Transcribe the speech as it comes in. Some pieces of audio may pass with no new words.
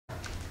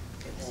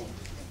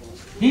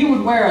he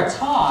would wear a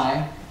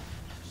tie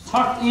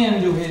tucked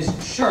into his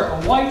shirt,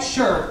 a white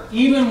shirt,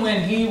 even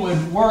when he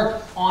would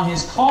work on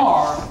his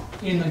car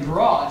in the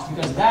garage,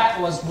 because that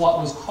was what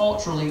was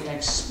culturally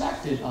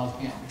expected of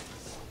him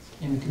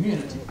in the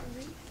community.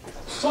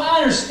 So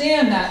I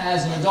understand that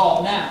as an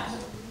adult now.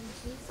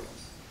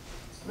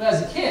 But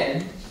as a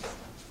kid,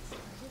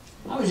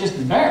 I was just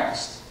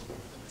embarrassed.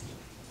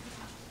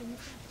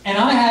 And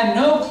I had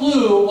no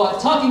clue what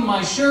tucking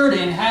my shirt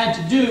in had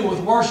to do with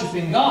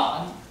worshiping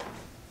God,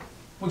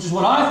 which is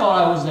what I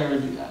thought I was there to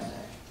do that day.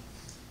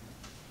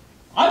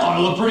 I thought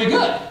it looked pretty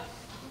good.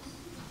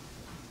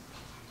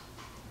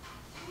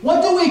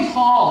 What do we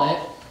call it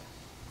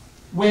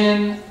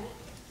when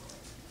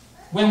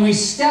we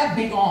step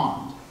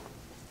beyond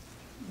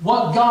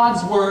what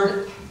God's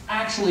Word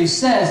actually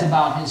says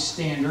about His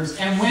standards,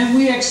 and when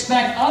we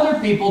expect other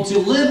people to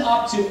live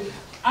up to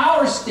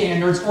our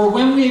standards, or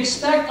when we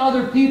expect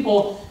other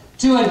people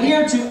to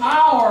adhere to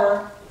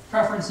our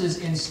preferences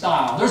in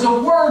style? There's a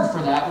word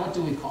for that. What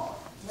do we call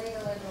it?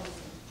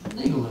 Legalism.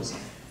 Legalism.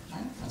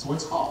 Right? That's what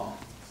it's called.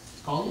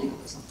 It's called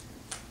legalism.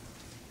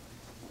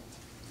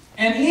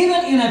 And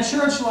even in a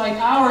church like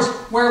ours,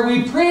 where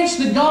we preach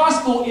the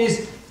gospel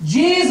is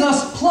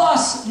Jesus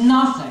plus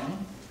nothing,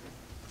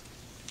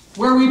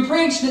 where we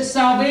preach that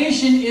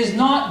salvation is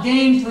not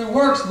gained through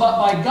works,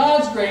 but by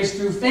God's grace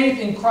through faith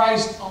in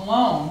Christ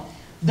alone,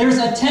 there's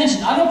a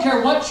tension. I don't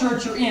care what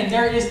church you're in,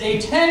 there is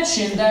a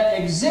tension that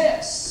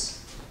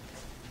exists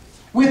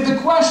with the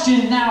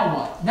question, now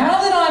what? Now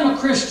that I'm a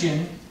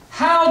Christian,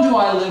 how do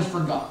I live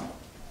for God?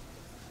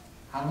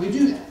 How do we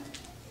do that?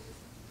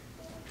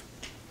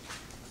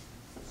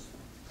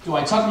 Do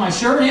I tuck my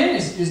shirt in?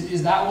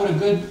 Is that what a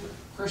good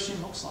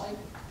Christian looks like?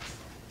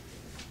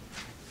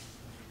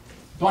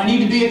 Do I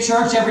need to be at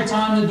church every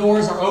time the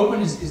doors are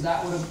open? Is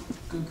that what a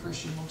good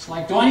Christian looks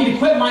like? Do I need to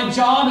quit my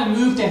job and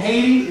move to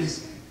Haiti?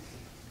 Is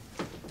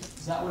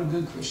that what a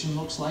good Christian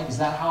looks like? Is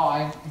that how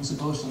I am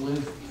supposed to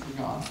live for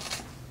God?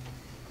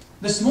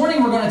 This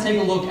morning we're going to take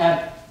a look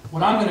at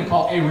what I'm going to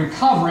call a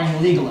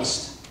recovering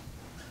legalist.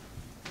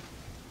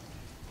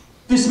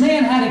 This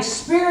man had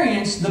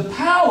experienced the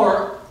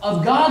power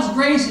of God's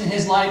grace in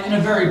his life in a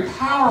very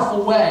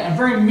powerful way, a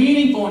very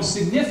meaningful and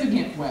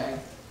significant way.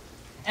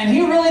 And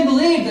he really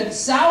believed that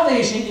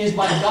salvation is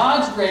by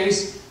God's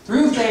grace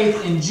through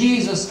faith in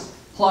Jesus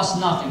plus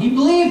nothing. He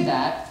believed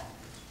that,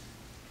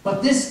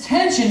 but this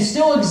tension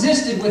still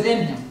existed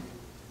within him.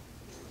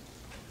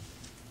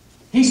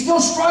 He still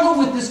struggled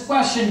with this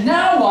question,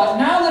 now what?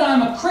 Now that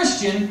I'm a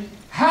Christian,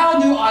 how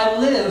do I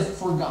live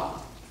for God?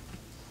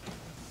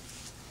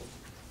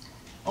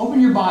 Open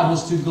your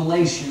Bibles to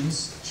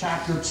Galatians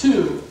chapter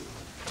 2.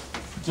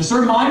 Just a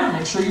reminder,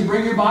 make sure you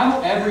bring your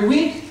Bible every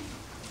week.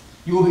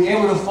 You will be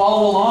able to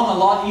follow along a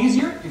lot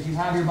easier if you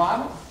have your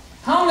Bible.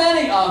 How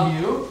many of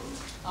you,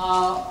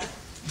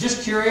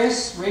 just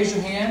curious, raise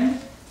your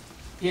hand,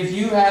 if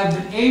you have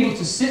been able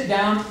to sit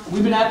down,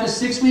 we've been at this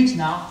 6 weeks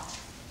now,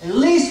 at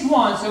least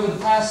once over the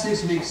past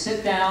 6 weeks,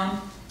 sit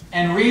down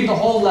and read the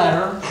whole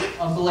letter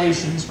of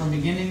Galatians from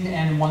beginning to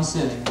end in one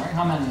sitting. All right?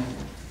 How many of you?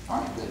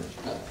 All right, good.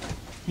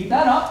 Keep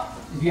that up.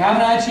 If you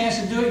haven't had a chance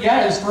to do it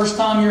yet, it's the first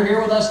time you're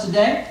here with us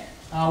today.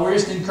 We're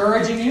just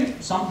encouraging you.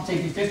 Something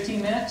take you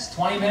 15 minutes,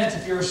 20 minutes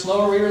if you're a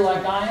slower reader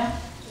like I am.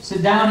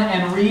 Sit down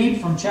and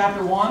read from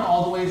chapter 1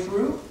 all the way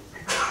through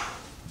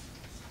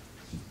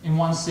in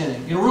one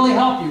sitting. It'll really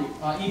help you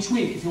each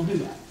week if you'll do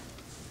that.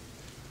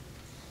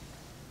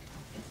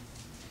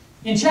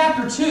 In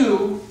chapter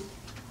 2,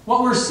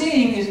 what we're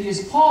seeing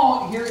is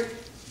Paul here,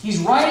 he's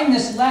writing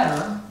this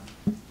letter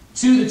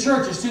to the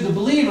churches, to the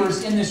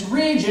believers in this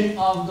region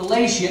of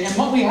Galatia. And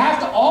what we have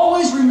to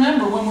always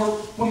remember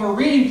when we're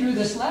reading through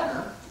this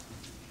letter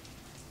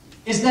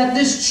is that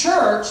this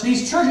church,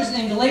 these churches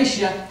in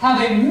Galatia,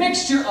 have a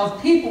mixture of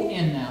people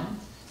in them.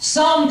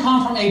 Some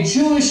come from a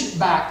Jewish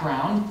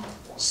background,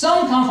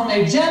 some come from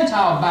a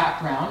Gentile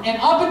background, and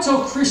up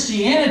until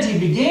Christianity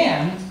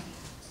began,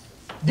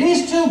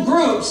 these two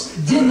groups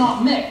did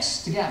not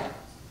mix together.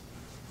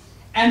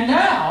 And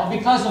now,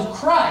 because of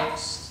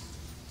Christ,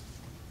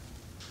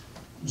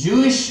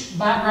 Jewish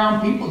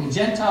background people, the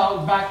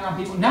Gentile background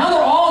people, now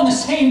they're all in the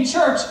same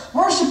church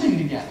worshiping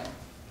together.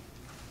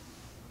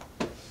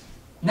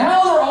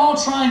 Now they're all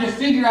trying to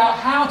figure out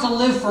how to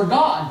live for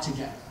God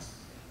together.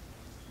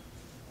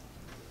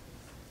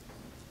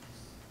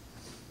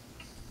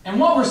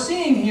 And what we're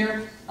seeing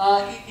here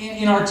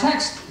in our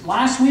text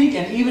last week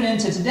and even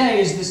into today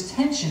is this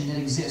tension that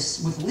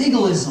exists with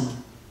legalism.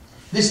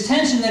 This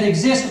tension that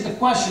exists with the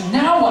question,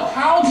 now what?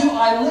 How do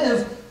I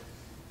live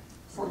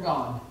for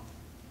God?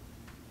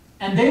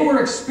 And they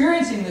were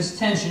experiencing this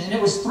tension, and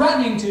it was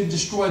threatening to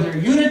destroy their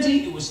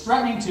unity. It was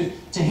threatening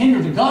to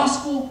hinder the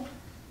gospel.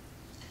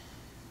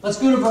 Let's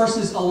go to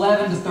verses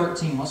 11 to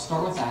 13. Let's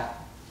start with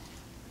that.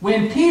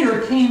 When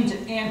Peter came to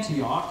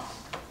Antioch,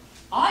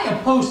 I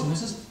opposed him.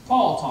 This is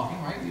Paul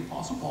talking, right? The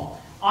Apostle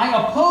Paul.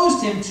 I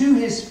opposed him to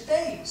his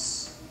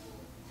face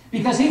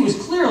because he was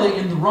clearly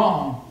in the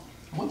wrong.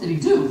 What did he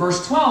do?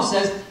 Verse 12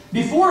 says,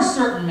 before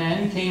certain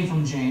men came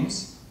from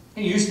James,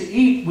 he used to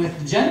eat with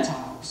the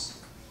Gentiles.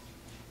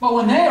 But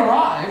when they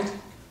arrived,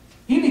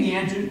 he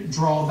began to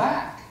draw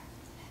back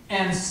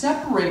and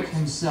separate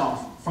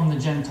himself from the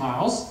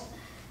Gentiles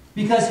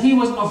because he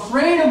was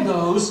afraid of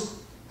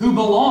those who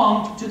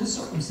belonged to the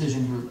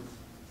circumcision group.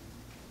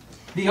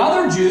 The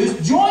other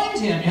Jews joined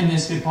him in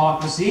this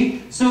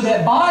hypocrisy, so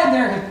that by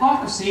their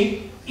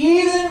hypocrisy,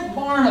 even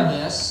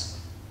Barnabas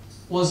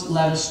was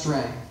led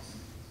astray.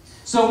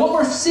 So what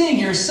we're seeing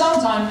here,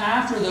 sometime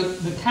after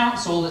the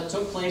council that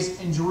took place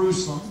in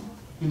Jerusalem,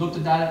 we looked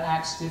at that in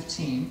Acts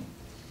 15,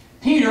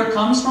 Peter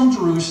comes from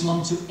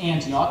Jerusalem to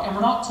Antioch, and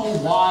we're not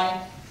told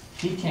why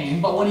he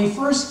came, but when he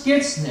first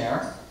gets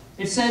there,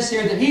 it says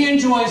here that he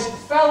enjoys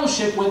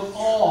fellowship with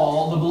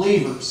all the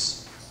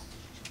believers.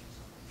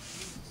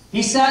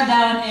 He sat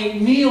down and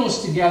ate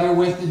meals together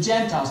with the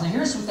Gentiles. Now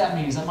here's what that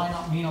means. That might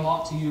not mean a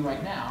lot to you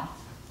right now.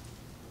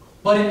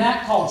 But in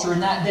that culture, in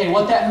that day,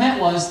 what that meant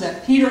was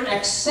that Peter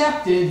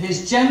accepted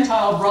his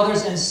Gentile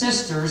brothers and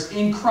sisters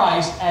in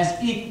Christ as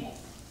equal.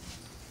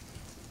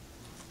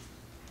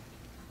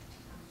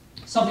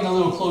 Something a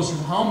little closer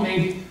to home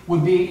maybe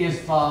would be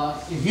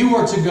if you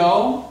were to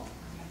go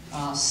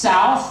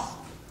south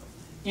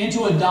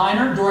into a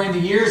diner during the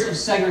years of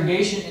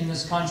segregation in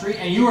this country,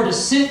 and you were to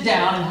sit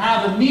down and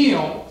have a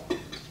meal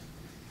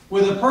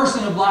with a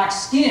person of black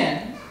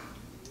skin,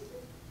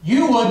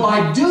 you would,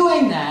 by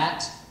doing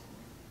that,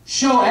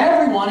 show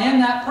everyone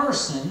and that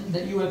person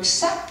that you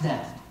accept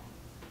them.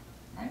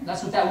 Right?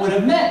 That's what that would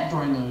have meant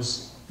during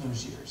those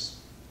years.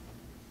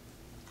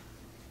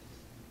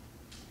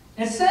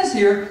 It says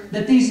here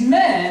that these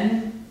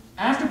men,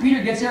 after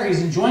Peter gets there,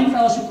 he's enjoying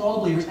fellowship with all the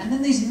believers, and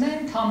then these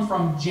men come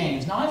from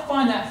James. Now, I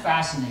find that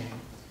fascinating.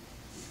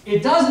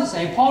 It doesn't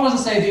say, Paul doesn't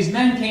say these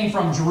men came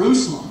from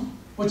Jerusalem,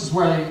 which is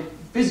where they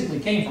physically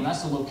came from.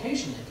 That's the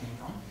location they came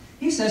from.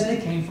 He says they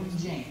came from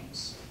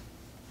James.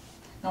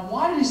 Now,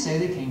 why did he say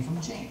they came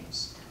from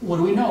James? What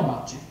do we know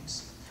about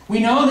James? We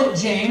know that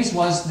James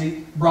was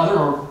the brother,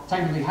 or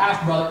technically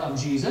half-brother,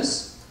 of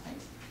Jesus.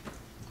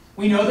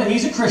 We know that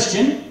he's a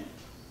Christian.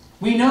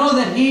 We know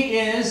that he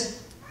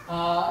is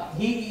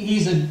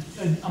he's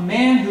a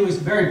man who is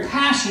very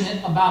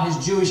passionate about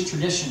his Jewish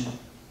tradition.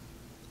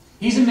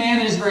 He's a man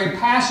that is very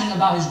passionate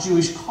about his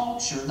Jewish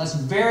culture. That's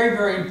very,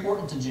 very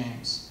important to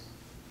James.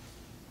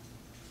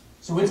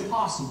 So it's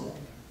possible.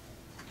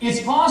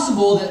 It's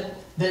possible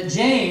that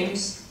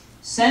James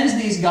sends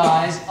these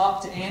guys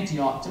up to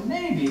Antioch to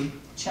maybe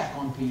check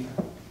on Peter.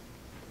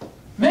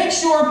 Make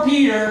sure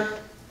Peter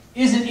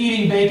isn't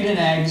eating bacon and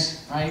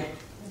eggs, right?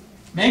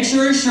 Make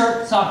sure his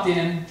shirt's tucked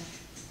in.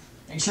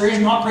 Make sure he's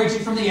not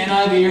preaching from the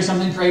NIV or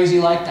something crazy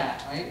like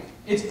that, right?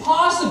 It's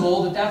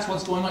possible that that's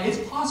what's going on.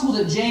 It's possible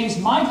that James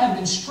might have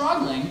been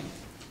struggling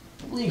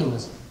with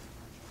legalism.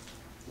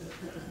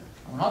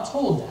 We're not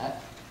told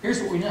that.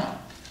 Here's what we know.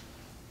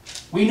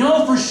 We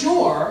know for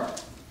sure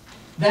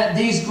that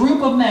these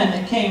group of men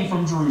that came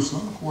from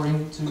Jerusalem,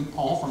 according to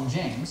Paul from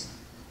James,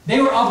 they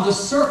were of the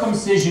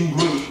circumcision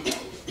group.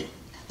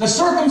 The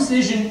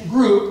circumcision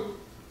group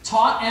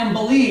taught and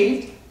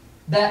believed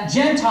that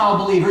Gentile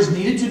believers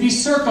needed to be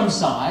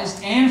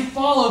circumcised and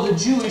follow the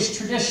Jewish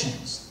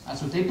traditions.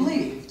 That's what they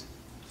believed.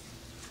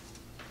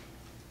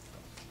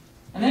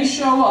 And they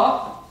show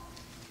up,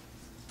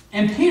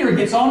 and Peter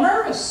gets all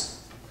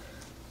nervous.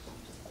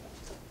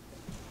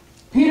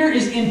 Peter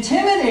is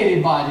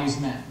intimidated by these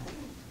men.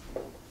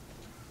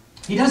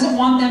 He doesn't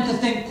want them to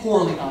think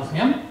poorly of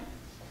him.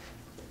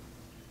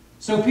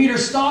 So Peter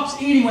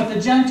stops eating with the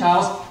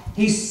Gentiles.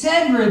 He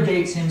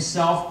segregates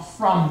himself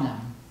from them.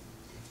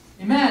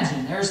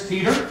 Imagine, there's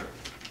Peter.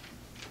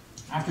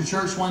 After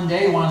church one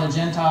day, one of the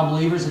Gentile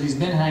believers that he's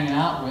been hanging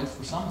out with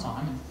for some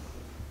time,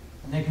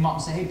 and they come up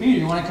and say, "Hey, Peter,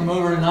 you want to come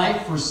over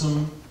tonight for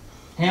some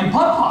ham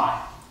pot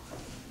pie?"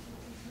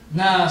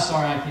 "No,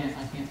 sorry, I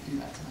can't do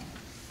that tonight."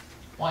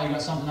 "Why, you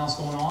got something else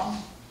going on?"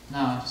 "No,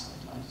 I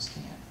just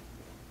can't."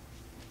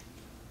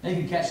 They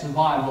could catch the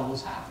vibe of what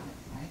was happening,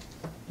 right?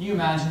 You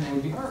imagine they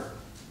would be hurt.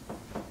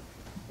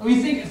 Well,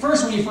 you think, at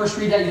first, when you first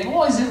read that, you think,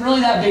 well, is it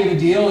really that big of a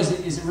deal?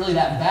 Is it really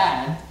that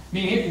bad? I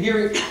mean,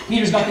 here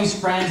Peter's got these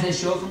friends, they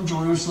show up from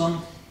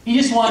Jerusalem. He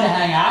just wanted to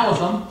hang out with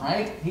them,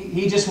 right?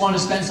 He just wanted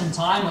to spend some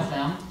time with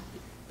them.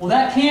 Well,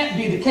 that can't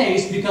be the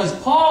case, because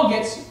Paul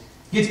gets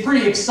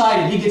pretty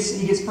excited. He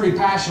gets pretty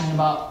passionate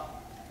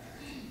about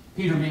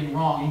Peter being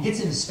wrong. He gets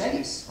in his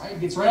face, right? He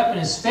gets right up in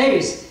his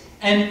face,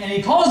 and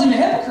he calls him a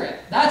hypocrite.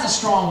 That's a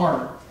strong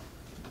word.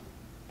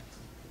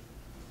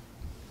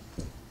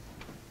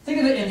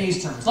 Think of it in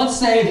these terms. Let's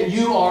say that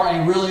you are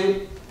a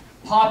really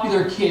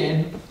popular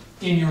kid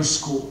in your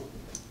school.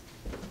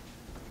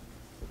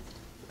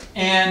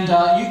 And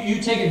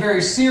you take it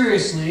very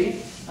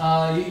seriously.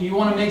 You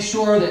want to make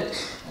sure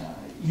that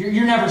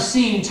you're never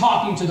seen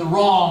talking to the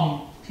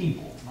wrong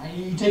people. Right?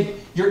 You take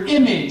your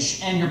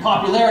image and your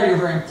popularity are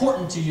very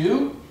important to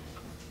you.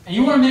 And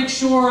you want to make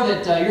sure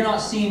that you're not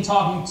seen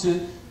talking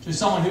to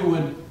someone who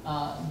would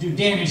do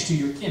damage to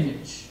your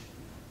image.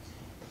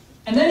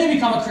 And then you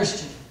become a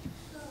Christian.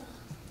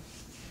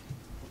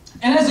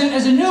 And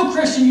as a new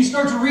Christian, you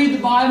start to read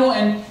the Bible,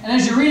 and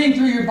as you're reading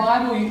through your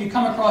Bible, you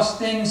come across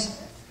things,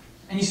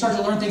 And you start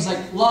to learn things like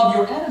love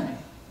your enemy.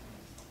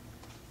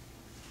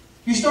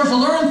 You start to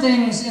learn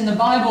things in the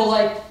Bible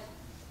like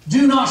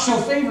do not show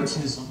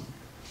favoritism.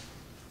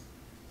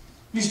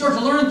 You start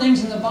to learn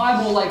things in the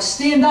Bible like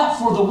stand up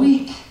for the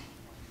weak.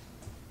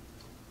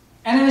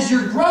 And as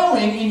you're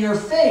growing in your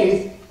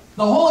faith,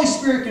 the Holy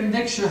Spirit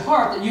convicts your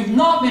heart that you've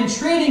not been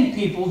treating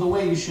people the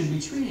way you should be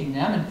treating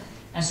them.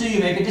 And so you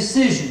make a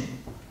decision.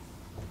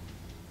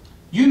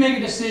 You make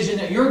a decision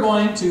that you're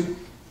going to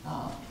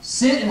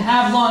sit and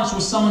have lunch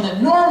with someone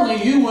that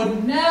normally you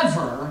would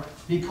never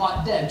be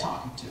caught dead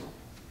talking to.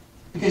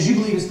 Because you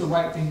believe it's the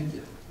right thing to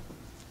do.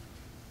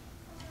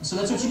 And so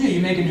that's what you do. You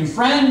make a new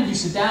friend, you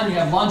sit down, you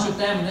have lunch with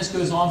them, and this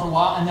goes on for a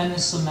while, and then the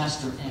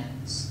semester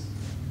ends.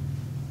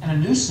 And a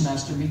new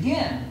semester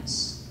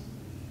begins.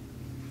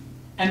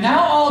 And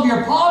now all of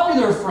your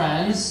popular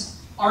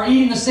friends are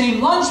eating the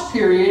same lunch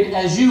period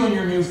as you and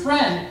your new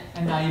friend,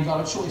 and now you've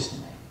got a choice to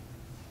make.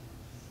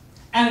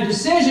 And the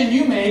decision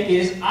you make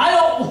is, I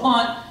don't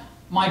want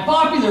my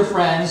popular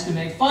friends to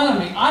make fun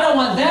of me. I don't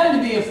want them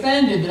to be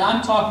offended that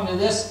I'm talking to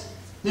this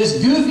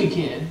goofy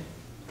kid.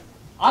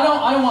 I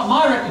don't want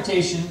my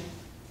reputation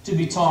to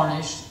be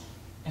tarnished,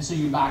 and so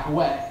you back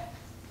away.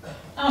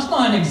 Now, it's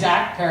not an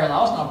exact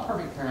parallel. It's not a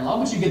perfect parallel,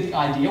 but you get the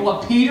idea.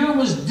 What Peter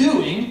was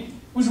doing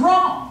was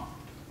wrong.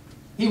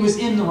 He was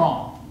in the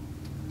wrong.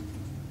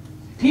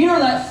 Peter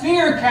let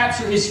fear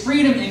capture his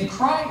freedom in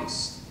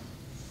Christ.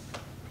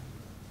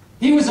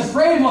 He was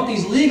afraid of what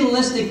these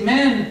legalistic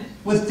men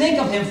would think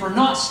of him for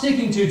not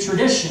sticking to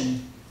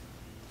tradition.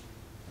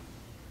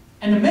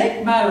 And to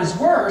make matters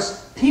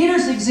worse,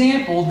 Peter's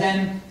example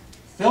then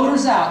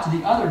filters out to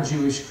the other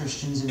Jewish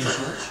Christians in the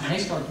church, and they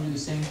start to do the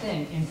same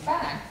thing. In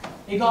fact,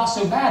 it got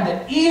so bad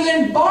that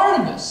even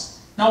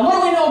Barnabas, now what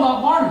do we know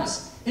about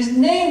Barnabas? His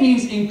name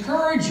means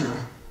encourager.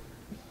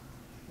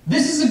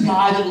 This is a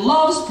guy that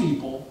loves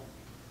people.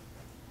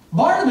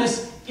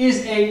 Barnabas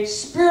is a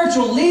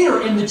spiritual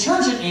leader in the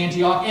church at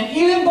Antioch, and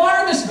even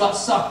Barnabas got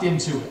sucked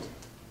into it.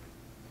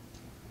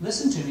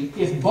 Listen to me.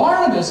 If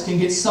Barnabas can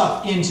get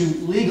sucked into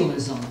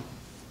legalism,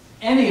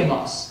 any of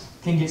us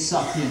can get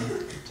sucked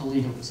into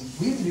legalism.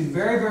 We have to be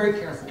very, very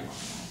careful about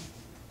that.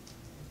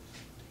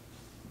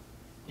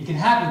 It can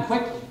happen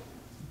quickly.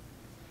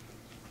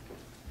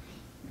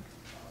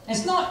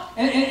 It's not,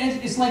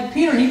 and it's like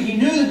Peter, he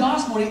knew the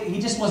gospel, he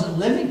just wasn't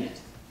living it.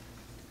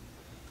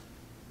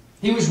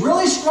 He was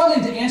really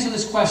struggling to answer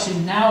this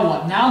question, now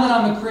what? Now that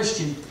I'm a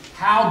Christian,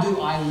 how do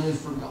I live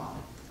for God?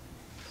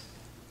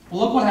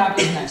 Well, look what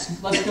happens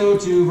next. Let's go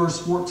to verse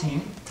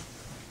 14.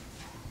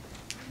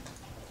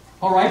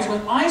 All right, so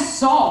when I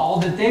saw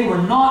that they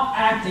were not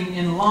acting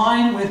in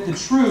line with the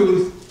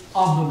truth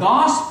of the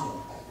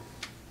gospel,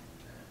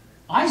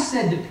 I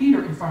said to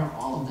Peter in front of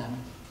all of them,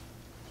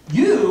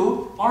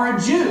 you are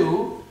a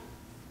Jew,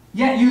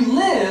 yet you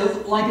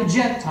live like a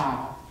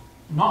Gentile,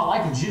 not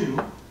like a Jew.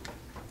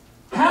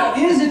 How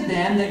is it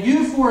then that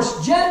you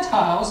force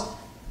Gentiles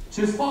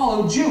to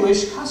follow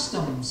Jewish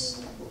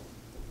customs?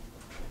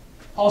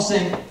 Paul's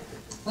saying,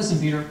 listen,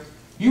 Peter,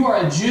 you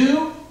are a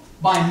Jew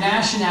by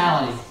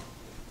nationality.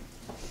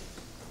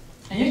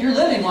 And yet you're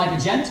living like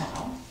a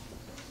Gentile.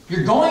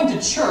 You're going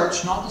to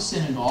church, not the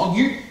synagogue.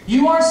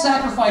 You aren't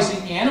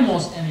sacrificing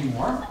animals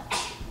anymore.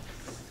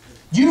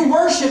 You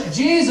worship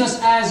Jesus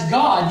as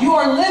God. You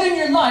are living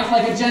your life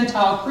like a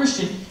Gentile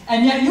Christian,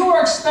 and yet you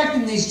are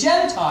expecting these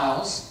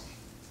Gentiles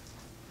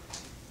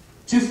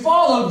to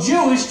follow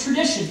Jewish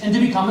tradition and to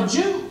become a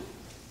Jew.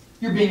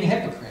 You're being a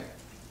hypocrite.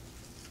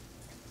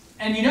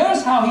 And you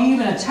notice how he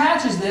even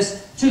attaches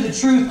this to the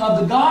truth of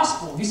the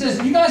gospel. He says,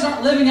 you guys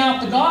aren't living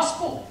out the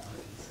gospel.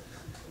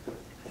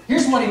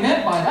 Here's what he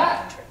meant by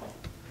that.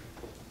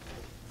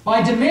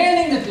 By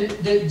demanding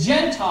that the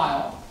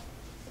Gentile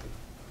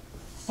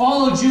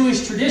follow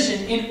Jewish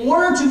tradition in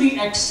order to be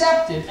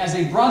accepted as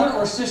a brother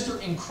or sister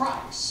in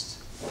Christ,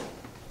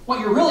 what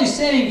you're really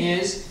saying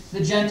is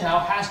the Gentile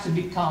has to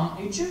become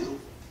a Jew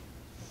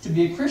to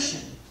be a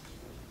Christian.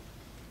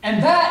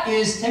 And that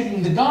is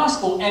taking the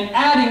gospel and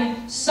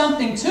adding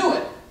something to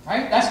it.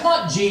 Right? That's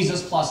not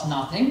Jesus plus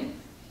nothing.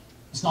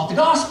 It's not the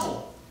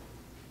gospel.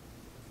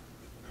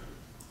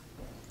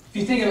 If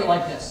you think of it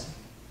like this,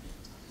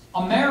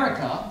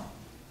 America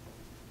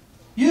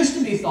used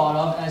to be thought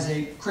of as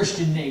a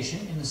Christian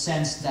nation in the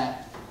sense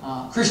that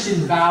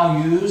Christian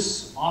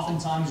values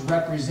oftentimes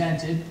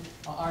represented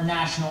our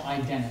national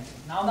identity.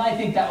 Now, I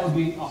think that would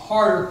be a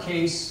harder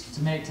case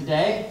to make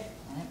today.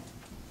 Right?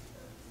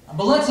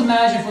 But let's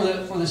imagine,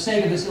 for the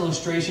sake of this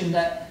illustration,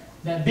 that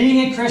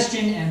being a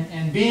Christian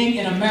and being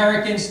an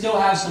American still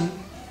have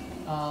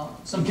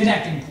some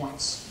connecting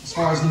points as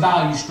far as the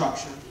value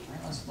structure.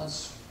 Right?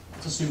 Let's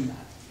assume that.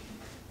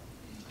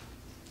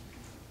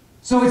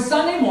 So it's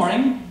Sunday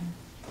morning.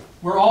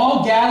 We're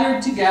all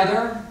gathered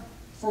together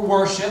for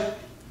worship.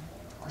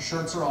 Our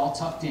shirts are all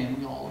tucked in.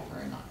 We all look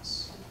very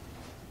nice.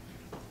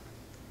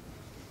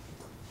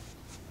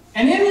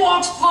 And in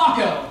walks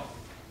Paco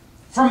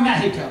from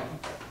Mexico.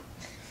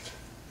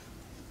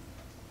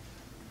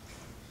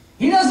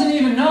 He doesn't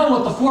even know know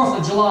what the 4th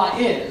of July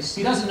is.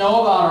 He doesn't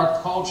know about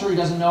our culture. He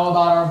doesn't know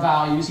about our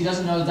values. He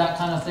doesn't know that that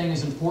kind of thing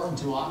is important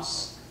to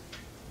us.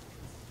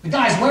 The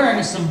guy's wearing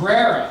a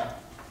sombrero.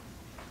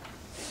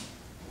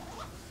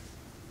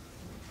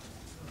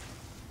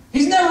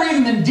 He's never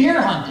even been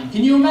deer hunting.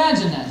 Can you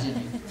imagine that,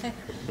 Jimmy?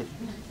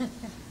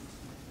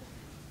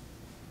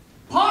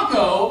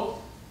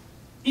 Paco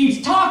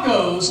eats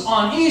tacos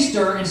on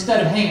Easter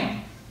instead of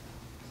ham.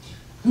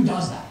 Who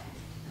does that?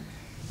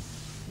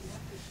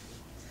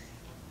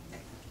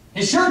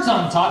 His shirt's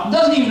untucked,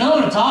 doesn't even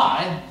own a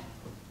tie.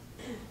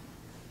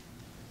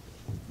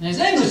 And his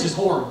English is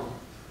horrible.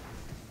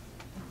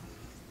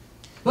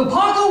 But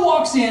Paco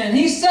walks in and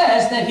he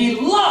says that he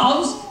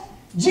loves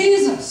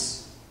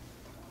Jesus.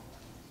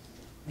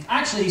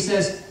 Actually, he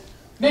says,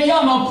 Me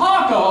llamo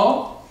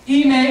Paco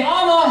y me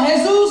ama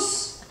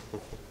Jesus.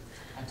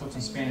 I took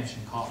some Spanish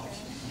in college.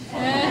 For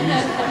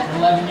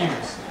 11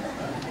 years.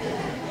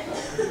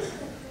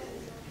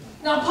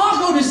 Now,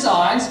 Paco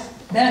decides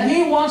that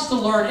he wants to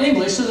learn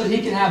English so that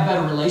he can have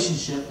better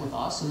relationship with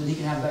us, so that he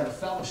can have better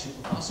fellowship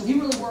with us. So he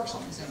really works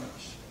on his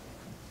English.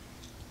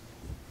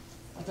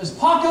 But does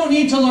Paco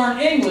need to learn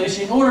English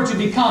in order to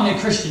become a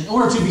Christian, in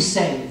order to be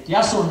saved?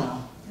 Yes or no?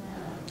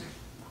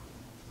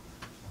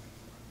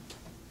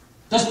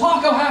 Does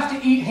Paco have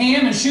to eat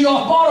ham and shoot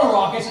off bottle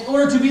rockets in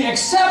order to be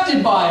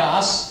accepted by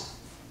us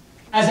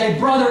as a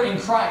brother in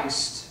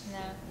Christ?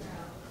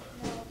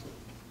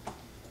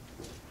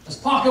 Does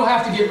Paco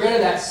have to get rid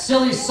of that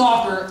silly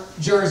soccer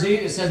jersey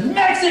that says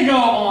Mexico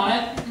on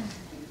it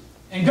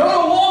and go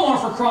to Walmart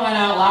for crying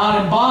out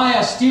loud and buy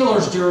a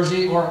Steelers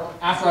jersey, or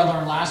after I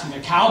learned last week, a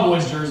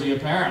Cowboys jersey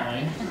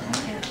apparently?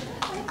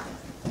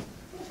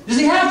 Does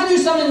he have to do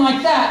something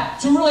like that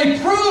to really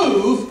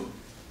prove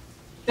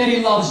that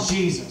he loves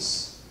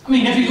Jesus? I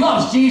mean, if he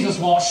loves Jesus,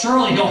 well,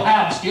 surely he'll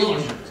have a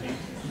Steelers jersey.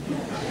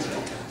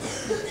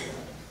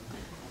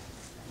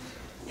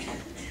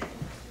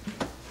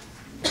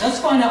 Let's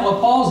find out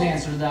what Paul's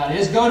answer to that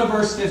is. Go to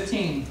verse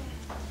 15.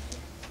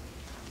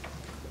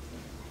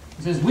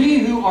 It says, we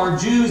who are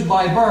Jews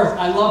by birth.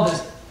 I love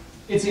this.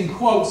 It's in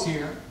quotes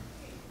here.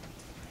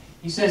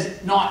 He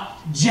says, not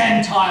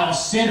Gentile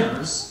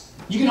sinners.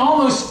 You can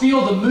almost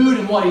feel the mood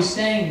in what he's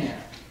saying there.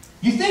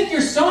 You think you're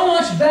so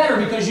much better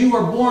because you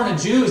were born a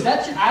Jew? Is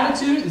that your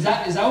attitude? Is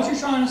that what you're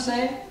trying to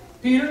say,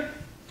 Peter?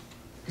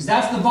 Because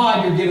that's the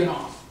vibe you're giving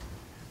off.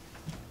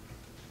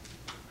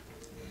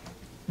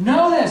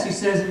 Know this, he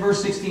says in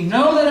verse 16.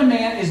 Know that a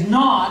man is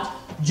not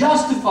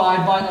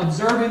justified by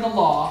observing the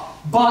law,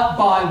 but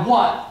by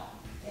what?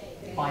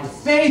 By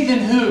faith in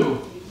who?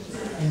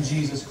 In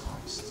Jesus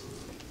Christ.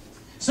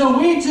 So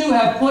we too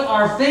have put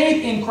our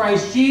faith in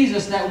Christ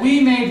Jesus that we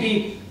may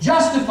be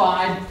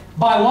justified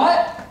by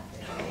what?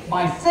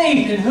 By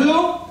faith in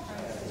who?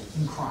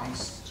 In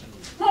Christ.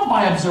 Not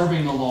by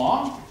observing the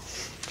law.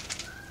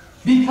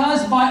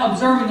 Because by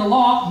observing the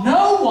law,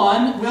 no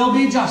one will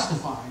be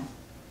justified.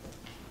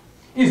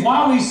 If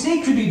while we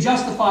seek to be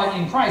justified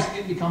in Christ,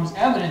 it becomes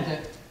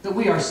evident that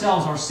we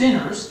ourselves are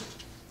sinners,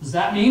 does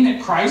that mean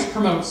that Christ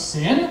promotes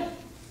sin?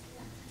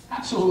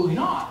 Absolutely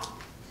not.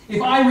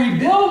 If I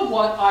rebuild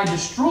what I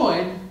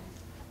destroyed,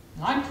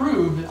 I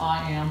prove that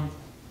I am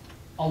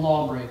a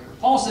lawbreaker.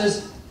 Paul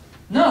says,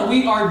 no,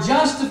 we are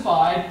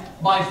justified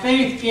by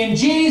faith in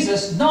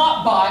Jesus,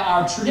 not by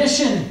our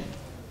tradition.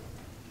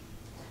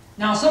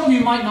 Now, some of you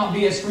might not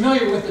be as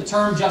familiar with the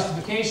term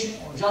justification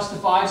or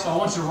justified, so I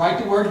want you to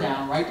write the word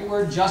down. Write the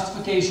word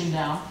justification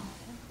down,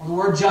 or the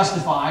word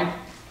justified.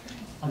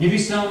 I'll give you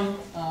some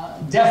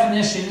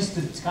definitions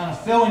to kind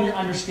of fill in your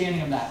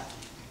understanding of that.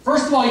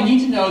 First of all, you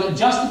need to know that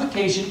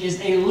justification is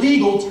a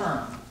legal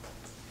term.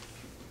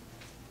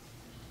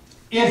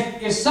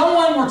 If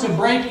someone were to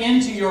break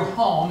into your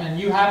home and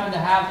you happen to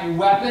have a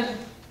weapon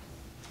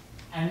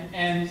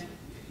and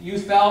you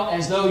felt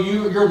as though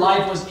your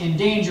life was in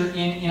danger,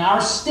 in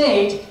our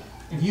state,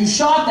 if you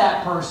shot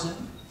that person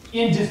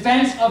in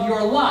defense of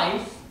your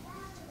life,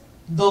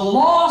 the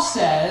law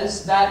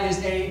says that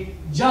is a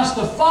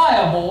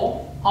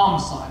justifiable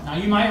homicide. Now,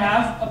 you might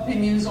have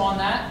opinions on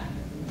that.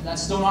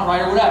 That's still not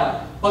right or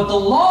whatever. But the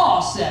law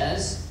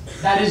says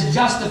that is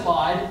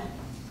justified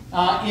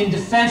in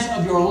defense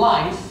of your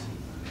life,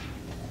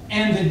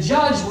 and the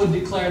judge would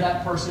declare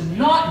that person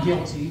not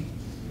guilty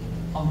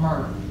of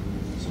murder.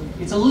 So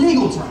it's a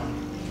legal term.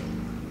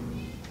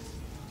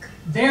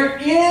 There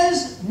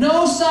is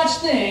no such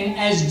thing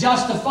as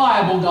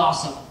justifiable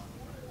gossip.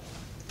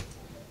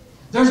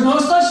 There's no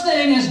such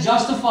thing as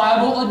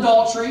justifiable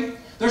adultery.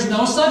 There's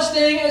no such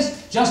thing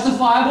as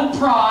justifiable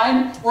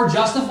pride or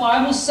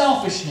justifiable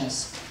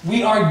selfishness.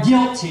 We are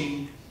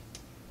guilty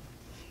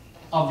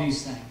of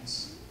these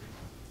things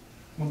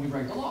when we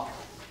break the law.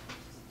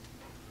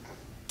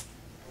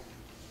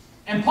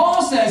 And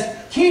Paul says,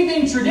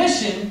 keeping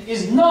tradition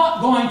is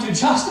not going to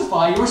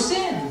justify your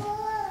sin.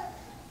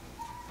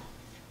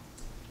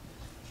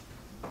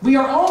 We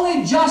are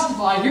only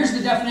justified, here's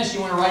the definition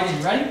you want to write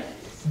in, ready?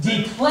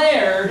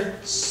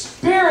 Declared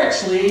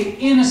spiritually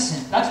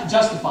innocent. That's what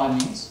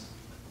justified means,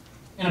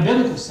 in a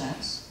biblical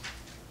sense.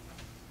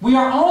 We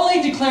are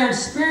only declared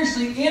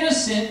spiritually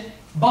innocent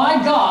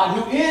by God,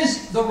 who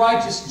is the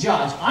righteous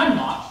judge. I'm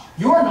not.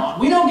 You're not.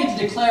 We don't get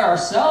to declare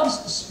ourselves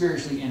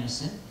spiritually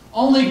innocent.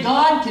 Only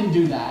God can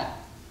do that.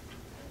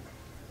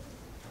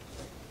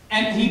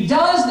 And He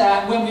does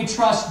that when we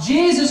trust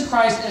Jesus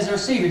Christ as our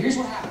Savior. Here's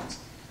what happens.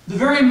 The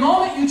very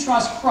moment you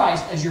trust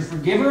Christ as your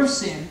forgiver of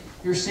sin,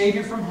 your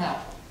Savior from hell,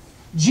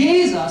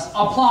 Jesus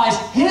applies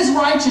His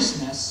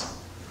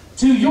righteousness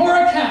to your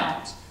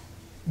account.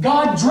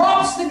 God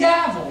drops the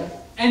gavel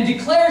and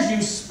declares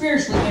you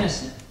spiritually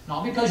innocent.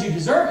 Not because you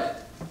deserve it,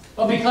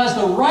 but because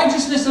the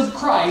righteousness of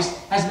Christ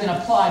has been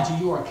applied to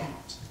your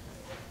account.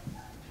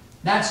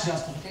 That's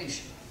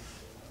justification.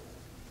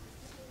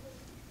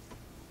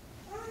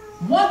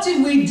 What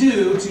did we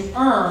do to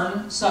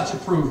earn such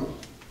approval?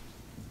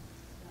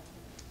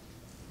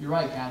 You're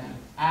right, Kathy.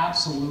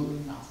 Absolutely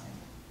nothing.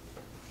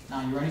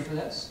 Now, you ready for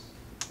this?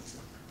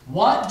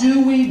 What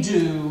do we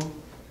do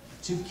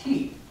to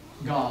keep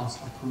God's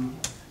approval?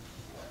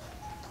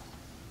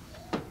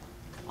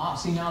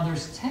 See, now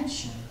there's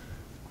tension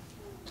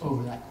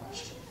over that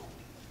question.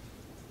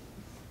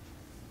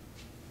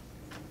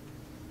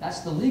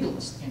 That's the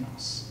legalist in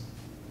us.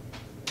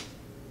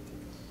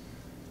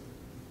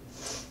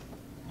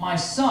 My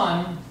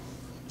son,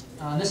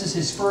 this is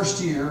his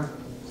first year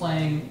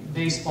playing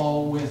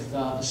baseball with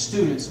the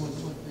students, with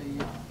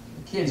the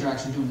kids are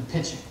actually doing the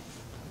pitching.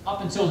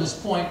 Up until this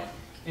point,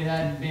 it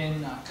had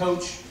been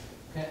coach,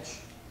 pitch.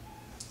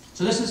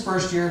 So this is his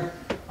first year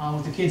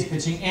with the kids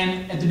pitching,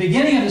 and at the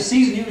beginning of the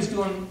season, he was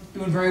doing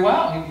very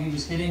well. He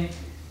was hitting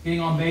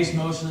on base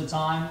most of the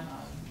time,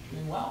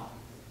 doing well.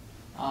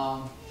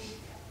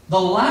 The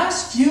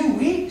last few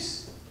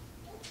weeks,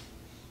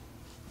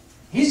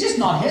 he's just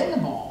not hitting the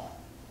ball.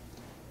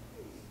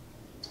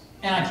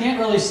 And I can't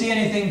really see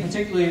anything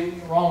particularly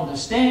wrong with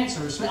his stance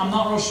or his swing. I'm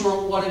not real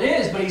sure what it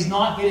is, but he's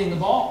not hitting the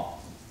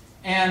ball.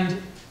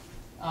 And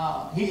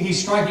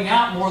he's striking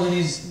out more than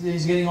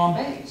he's getting on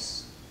base.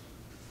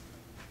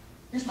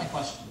 Here's my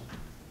question.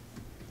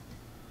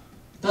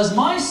 Does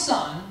my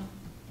son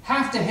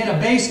have to hit a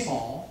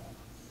baseball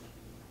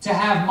to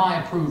have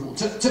my approval,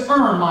 to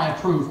earn my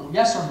approval?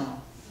 Yes or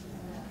no?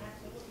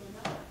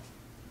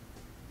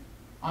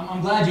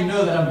 I'm glad you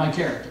know that of my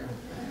character.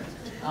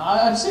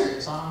 I'm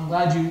serious. I'm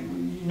glad you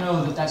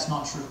know that that's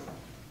not true.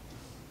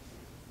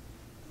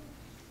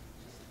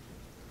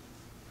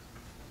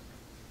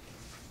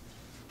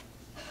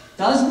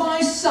 Does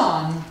my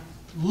son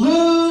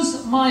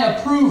lose my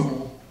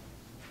approval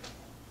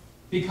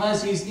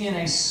because he's in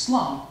a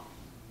slump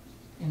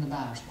in the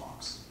batter's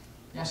box?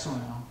 Yes or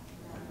no?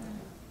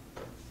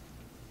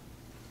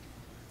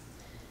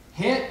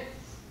 Hit,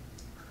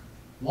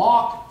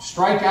 walk,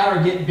 strike out,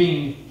 or get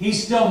beamed.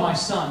 He's still my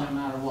son no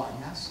matter what,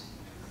 yes?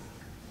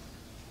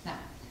 Now,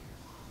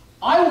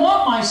 I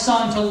want my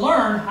son to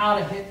learn how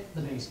to hit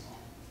the baseball.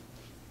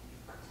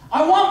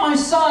 I want my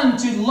son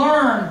to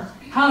learn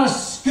how to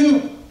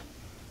scoop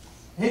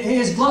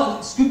his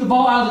glove, scoop the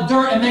ball out of the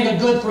dirt and make a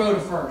good throw to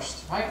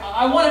first. Right?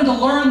 I want him to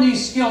learn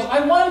these skills.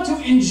 I want him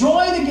to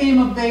enjoy the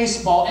game of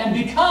baseball and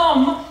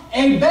become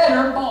a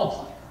better ball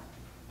player.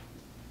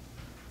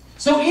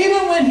 So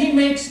even when he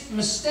makes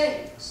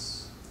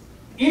mistakes,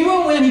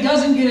 even when he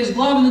doesn't get his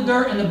glove in the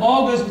dirt and the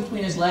ball goes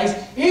between his legs,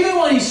 even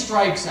when he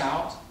strikes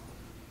out,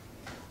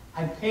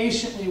 I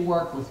patiently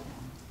work with him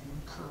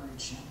and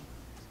encourage him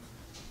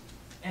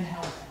and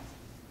help him.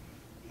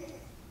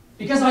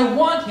 Because I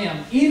want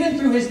him, even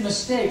through his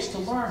mistakes, to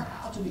learn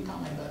how to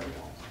become a better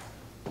ball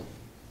player.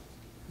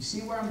 You see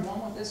where I'm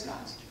going with this,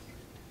 guys?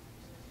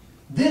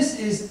 This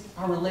is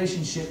our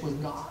relationship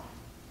with God.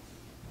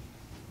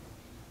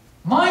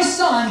 My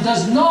son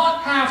does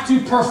not have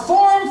to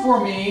perform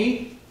for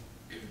me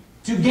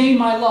to gain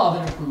my love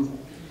and approval.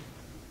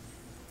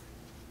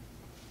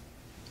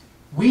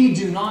 We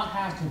do not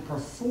have to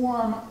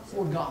perform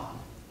for God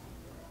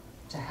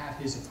to have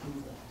His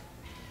approval.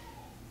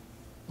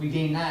 We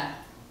gain that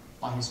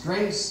by His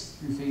grace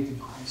through faith in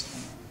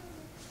Christ.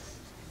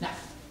 Now,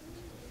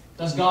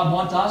 does God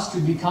want us to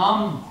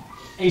become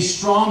a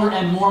stronger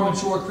and more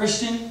mature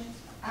Christian?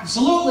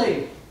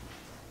 Absolutely.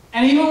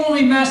 And even when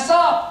we mess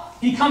up,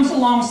 He comes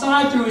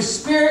alongside through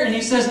His Spirit and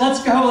He says,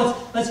 let's go,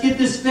 let's get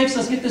this fixed,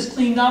 let's get this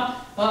cleaned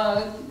up.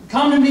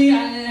 Come to me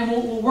and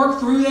we'll work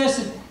through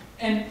this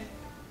and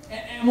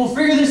we'll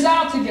figure this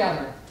out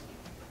together.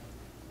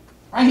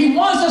 Right? He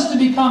wants us to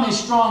become a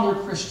stronger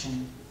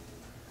Christian.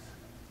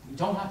 You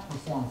don't have to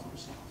perform for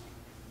yourself.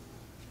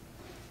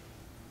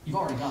 You've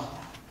already got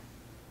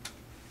that.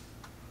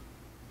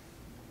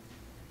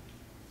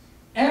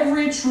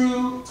 Every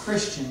true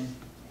Christian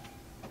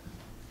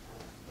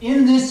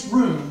in this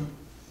room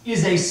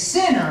is a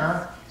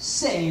sinner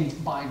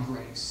saved by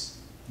grace.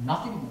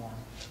 Nothing more,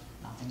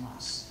 nothing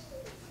less.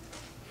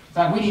 In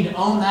fact, we need to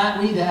own that.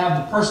 We need to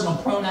have the personal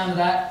pronoun to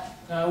that.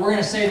 We're going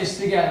to say this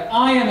together.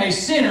 I am a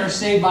sinner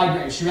saved by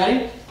grace. You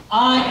ready?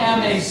 I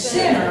am a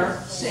sinner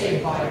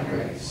saved by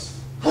grace.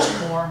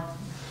 Nothing more,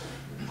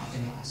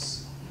 nothing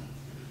less.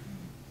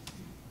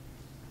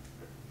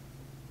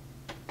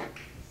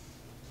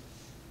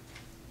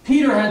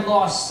 Peter had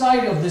lost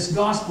sight of this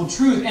gospel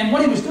truth. And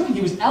what he was doing,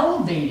 he was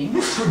elevating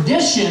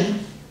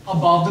tradition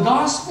above the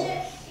gospel.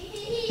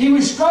 He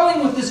was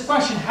struggling with this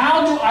question,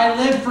 how do I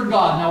live for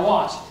God? Now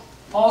watch.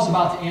 Paul's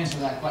about to answer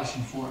that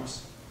question for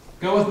us.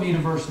 Go with me to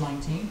verse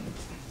 19.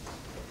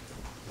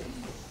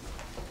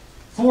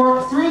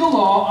 For through the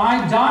law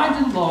I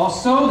died to the law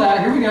so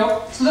that, here we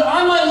go, so that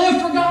I might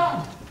live for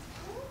God.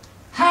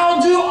 How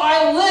do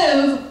I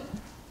live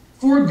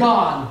for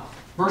God?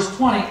 Verse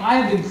 20, I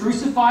have been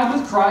crucified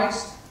with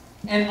Christ,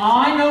 and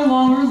I no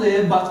longer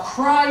live, but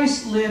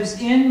Christ lives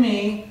in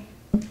me.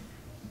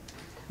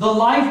 The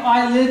life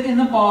I live in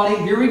the body,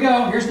 here we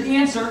go, here's the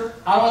answer.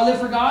 How do I live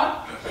for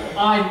God?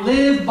 I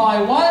live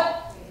by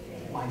what?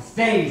 By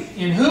faith.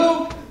 In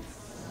who?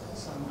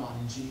 Son of God,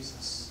 in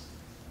Jesus.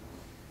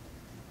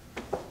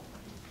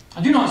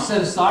 I do not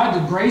set aside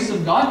the grace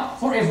of God,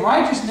 for if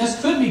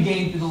righteousness could be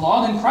gained through the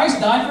law, then Christ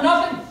died for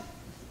nothing.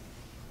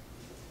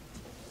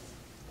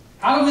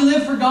 How do we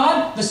live for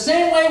God? The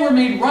same way we're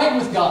made right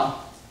with God,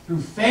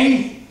 through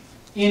faith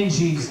in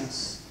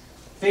Jesus.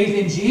 Faith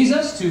in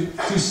Jesus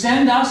to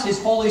send us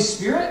His Holy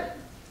Spirit,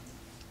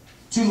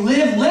 to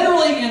live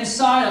literally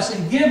inside us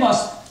and give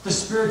us the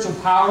spiritual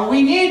power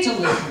we need to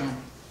live for Him,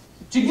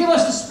 to give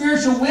us the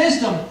spiritual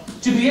wisdom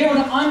to be able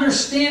to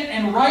understand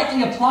and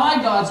rightly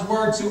apply God's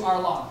Word to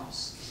our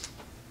lives.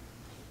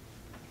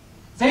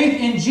 Faith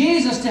in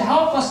Jesus to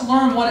help us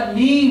learn what it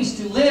means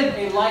to live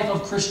a life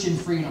of Christian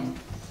freedom.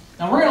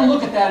 Now we're going to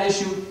look at that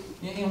issue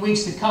in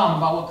weeks to come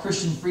about what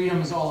Christian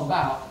freedom is all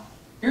about.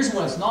 Here's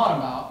what it's not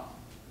about.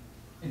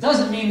 It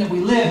doesn't mean that we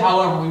live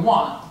however we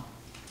want.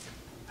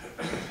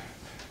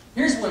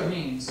 Here's what it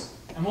means,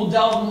 and we'll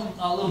delve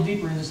a little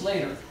deeper in this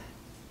later.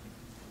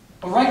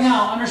 But right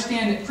now,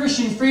 understand that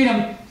Christian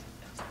freedom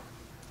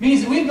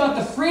means that we've got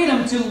the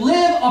freedom to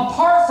live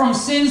apart from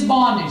sin's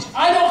bondage.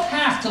 I don't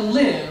have to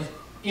live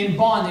in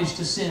bondage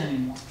to sin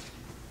anymore.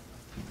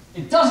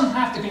 It doesn't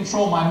have to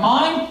control my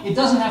mind. It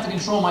doesn't have to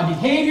control my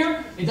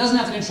behavior. It doesn't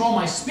have to control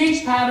my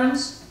speech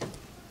patterns.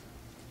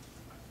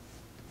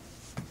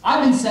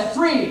 I've been set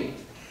free.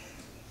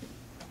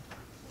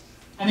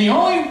 And the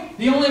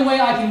only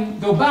way I can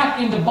go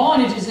back into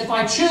bondage is if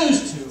I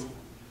choose to.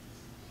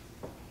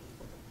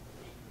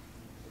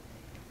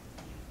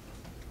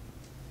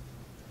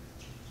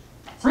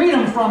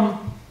 Freedom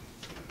from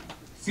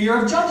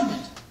fear of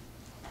judgment.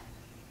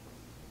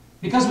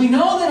 Because we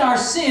know that our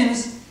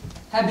sins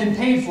have been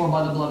paid for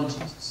by the blood of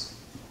Jesus.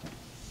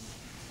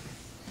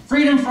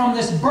 Freedom from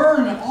this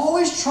burden of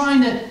always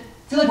trying to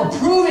feel like we're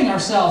proving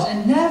ourselves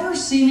and never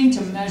seeming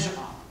to measure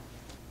up.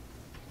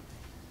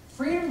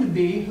 Freedom to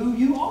be who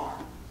you are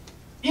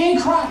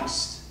in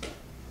Christ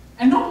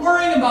and not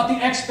worrying about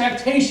the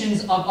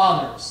expectations of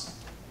others.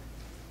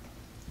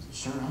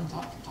 Sure, I'm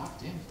talking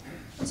to him.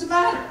 What's the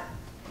matter?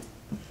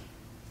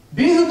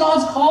 Be who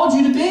God's called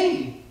you to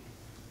be.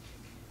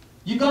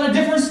 You've got a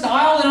different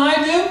style than I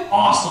do?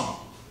 Awesome.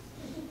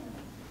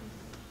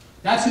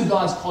 That's who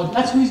God's called you.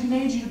 That's who He's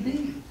made you to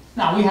be.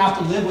 Now, we have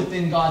to live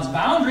within God's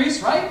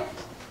boundaries, right?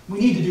 We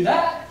need to do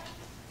that.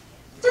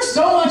 There's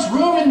so much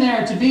room in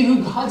there to be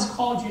who God's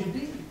called you to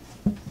be.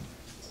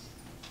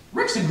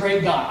 Rick's a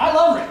great guy. I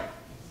love Rick.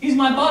 He's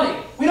my buddy.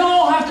 We don't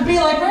all have to be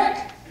like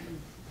Rick.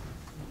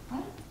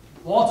 Right?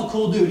 Walt's a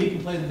cool dude. He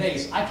can play the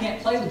bass. I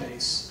can't play the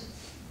bass.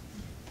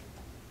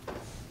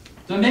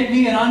 Does it make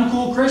me an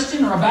uncool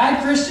Christian or a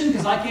bad Christian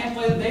because I can't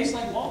play the bass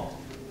like Walt?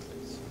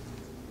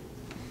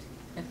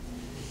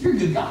 You're a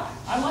good guy.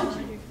 I like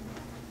you.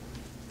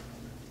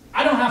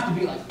 I don't have to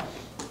be like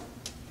you.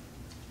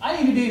 I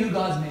need to be who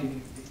God's made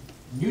me to be.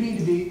 And you need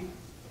to be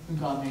who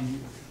God made you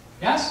to be.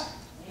 Yes?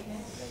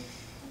 Amen.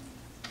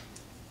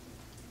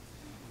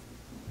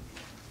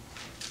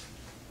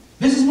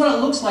 This is what it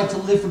looks like to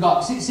live for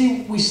God.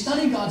 See, we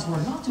study God's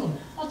Word not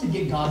to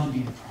get God to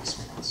be impressed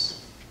with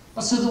us,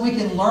 but so that we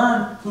can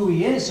learn who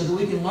He is, so that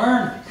we can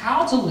learn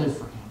how to live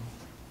for Him.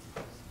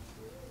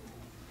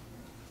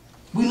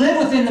 We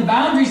live within the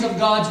boundaries of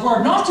God's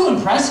Word, not to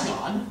impress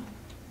God,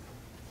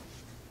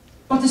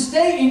 but to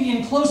stay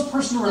in close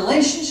personal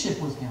relationship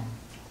with Him,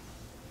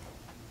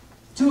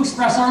 to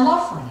express our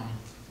love for Him.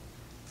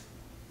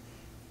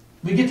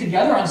 We get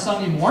together on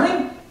Sunday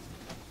morning,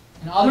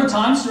 and other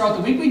times throughout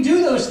the week, we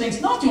do those things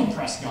not to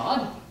impress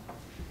God,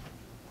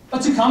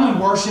 but to come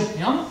and worship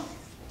Him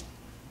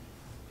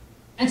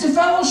and to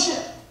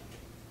fellowship.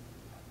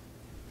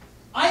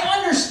 I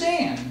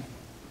understand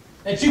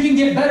that you can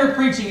get better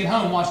preaching at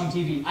home watching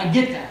TV. I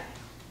get that.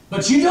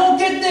 But you don't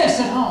get this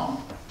at home.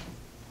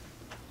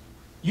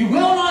 You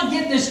will not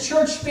get this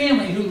church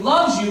family who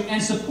loves you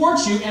and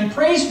supports you and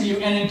prays for you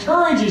and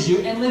encourages you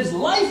and lives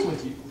life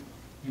with you.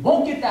 You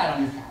won't get that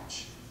on your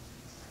couch.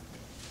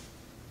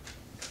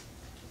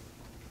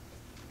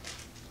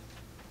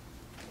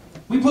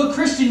 We put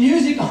Christian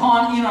music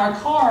on in our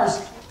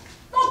cars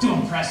not to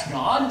impress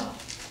God,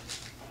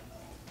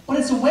 but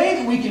it's a way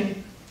that we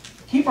can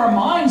keep our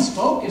minds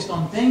focused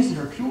on things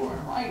that are pure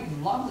and right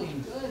and lovely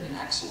and good and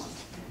excellent.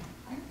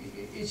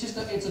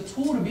 It's a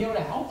tool to be able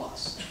to help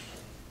us.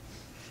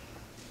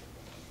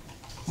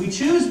 We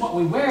choose what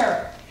we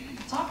wear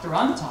tucked or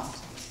untucked,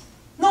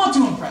 not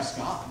to impress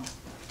God,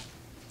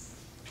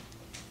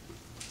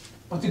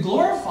 but to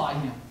glorify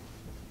Him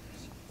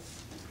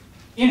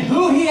in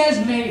who He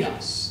has made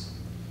us.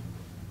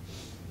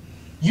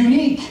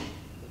 Unique.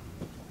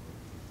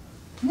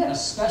 He had a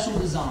special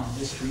design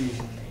just for you and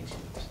me.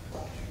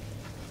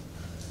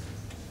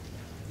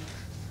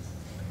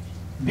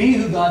 Be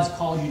who God's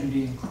called you to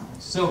be in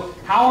Christ. So,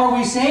 how are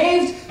we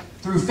saved?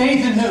 Through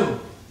faith in who?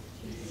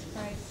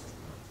 Christ.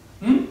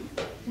 And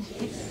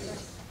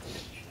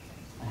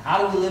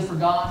how do we live for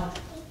God?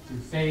 Through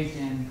faith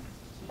in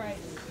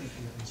Christ.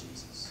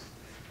 Jesus.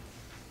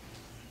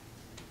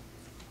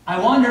 I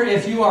wonder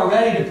if you are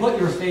ready to put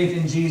your faith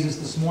in Jesus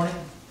this morning,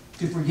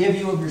 to forgive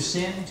you of your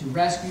sin, to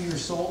rescue your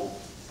soul.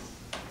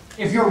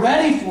 If you're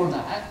ready for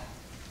that,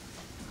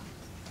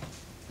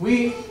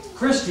 we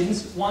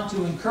Christians want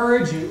to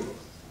encourage you,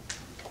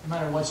 no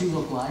matter what you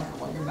look like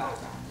or what your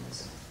background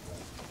is,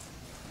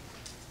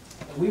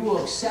 that we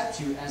will accept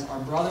you as our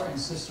brother and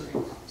sister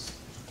in Christ.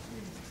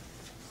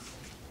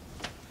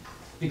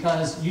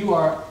 Because you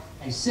are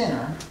a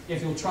sinner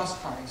if you'll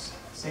trust Christ,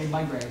 saved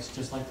by grace,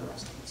 just like the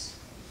rest of us.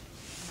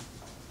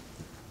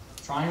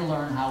 Trying to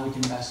learn how we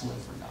can best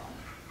live for God.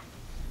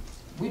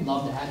 We'd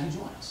love to have you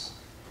join us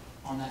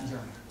on that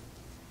journey.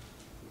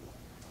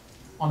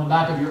 On the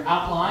back of your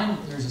outline,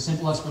 there's a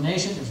simple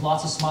explanation. There's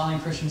lots of smiling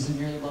Christians in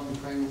here that love to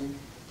pray with you.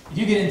 If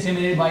you get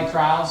intimidated by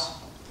crowds,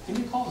 give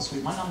me a call this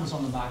week. My number's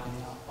on the back of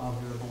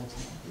your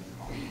bulletin.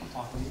 I'll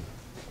talk with you.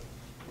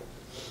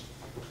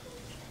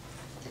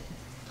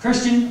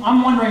 Christian,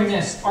 I'm wondering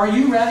this. Are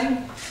you ready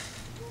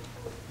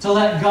to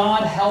let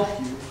God help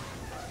you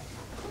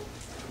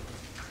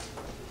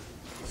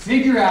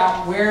figure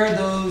out where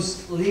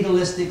those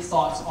legalistic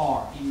thoughts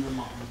are in your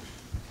mind?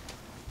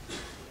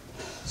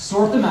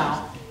 Sort them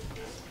out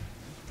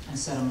and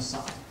set them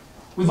aside.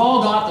 We've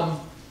all got them.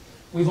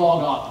 We've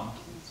all got them.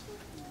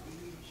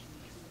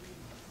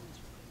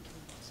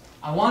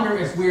 I wonder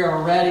if we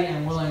are ready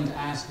and willing to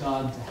ask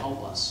God to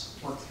help us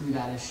work through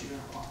that issue in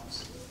our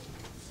lives.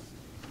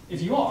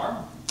 If you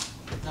are,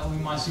 that would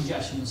be my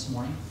suggestion this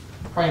morning.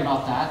 Pray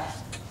about that.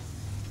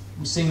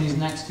 We sing these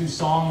next two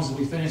songs as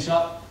we finish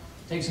up.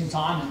 Take some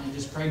time and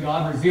just pray,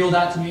 God, reveal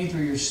that to me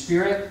through your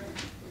Spirit.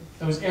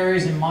 Those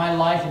areas in my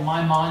life, in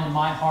my mind, in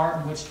my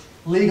heart in which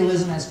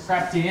legalism has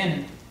crept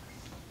in.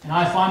 And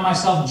I find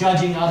myself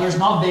judging others,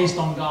 not based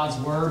on God's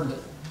Word, but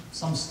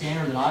some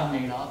standard that I've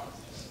made up.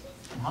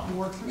 And help me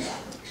work through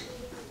that.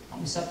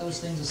 Help me set those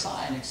things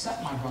aside and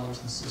accept my brothers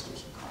and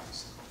sisters in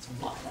Christ.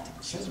 And love them.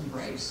 Show them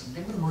grace and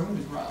give them room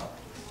to grow.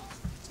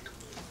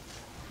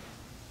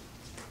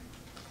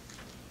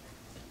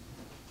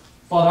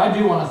 Father, I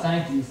do want to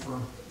thank you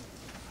for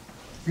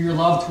your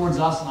love towards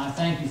us, and I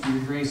thank you for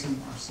your grace and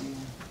mercy.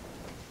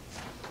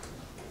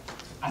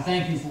 I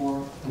thank you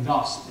for the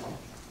gospel.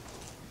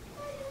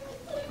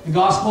 The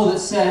gospel that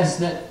says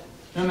that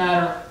no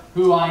matter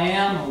who I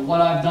am or what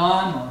I've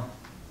done or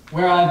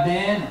where I've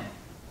been or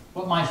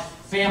what my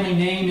family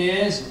name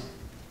is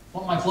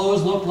or what my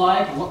clothes look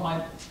like or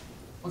what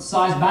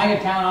size bank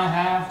account I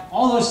have,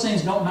 all those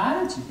things don't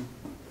matter to you.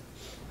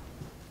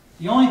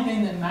 The only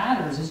thing that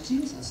matters is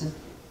Jesus. And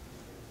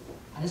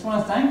I just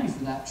want to thank you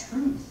for that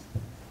truth.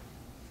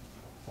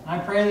 And I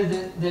pray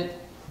that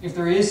if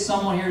there is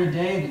someone here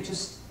today that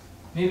just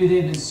maybe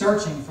they've been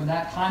searching for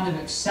that kind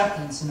of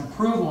acceptance and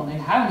approval and they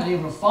haven't been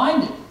able to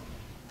find it,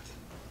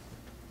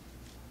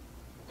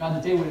 God,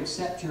 that they would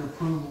accept your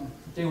approval,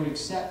 that they would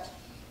accept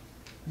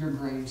your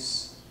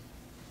grace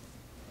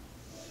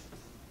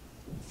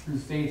through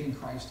faith in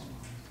Christ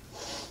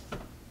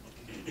alone.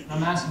 And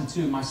I'm asking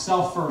too,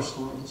 myself first,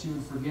 Lord, that you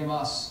would forgive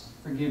us,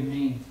 forgive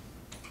me,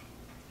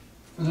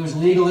 for those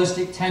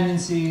legalistic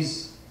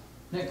tendencies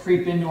that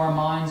creep into our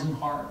minds and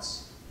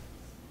hearts.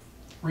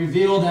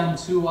 Reveal them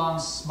to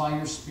us by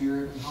your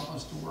Spirit and help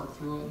us to work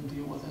through it and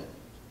deal with it.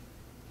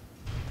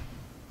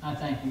 I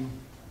thank you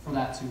for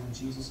that too, in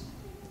Jesus' name.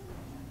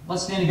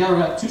 Let's stand together.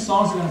 We've got two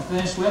songs we're going to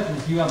finish with, and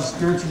if you have a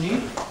spiritual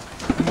need,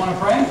 if you want to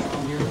pray,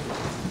 I'm here.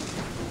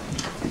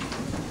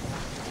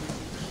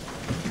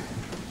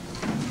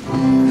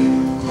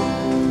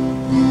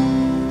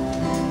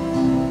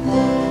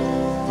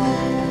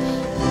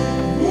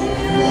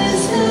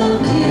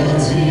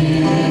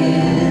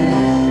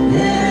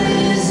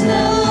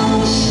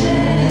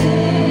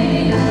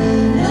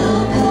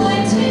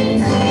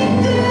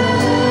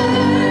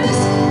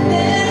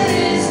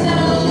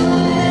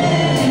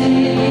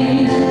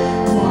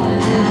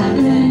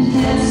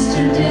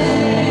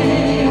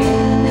 Yesterday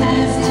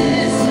has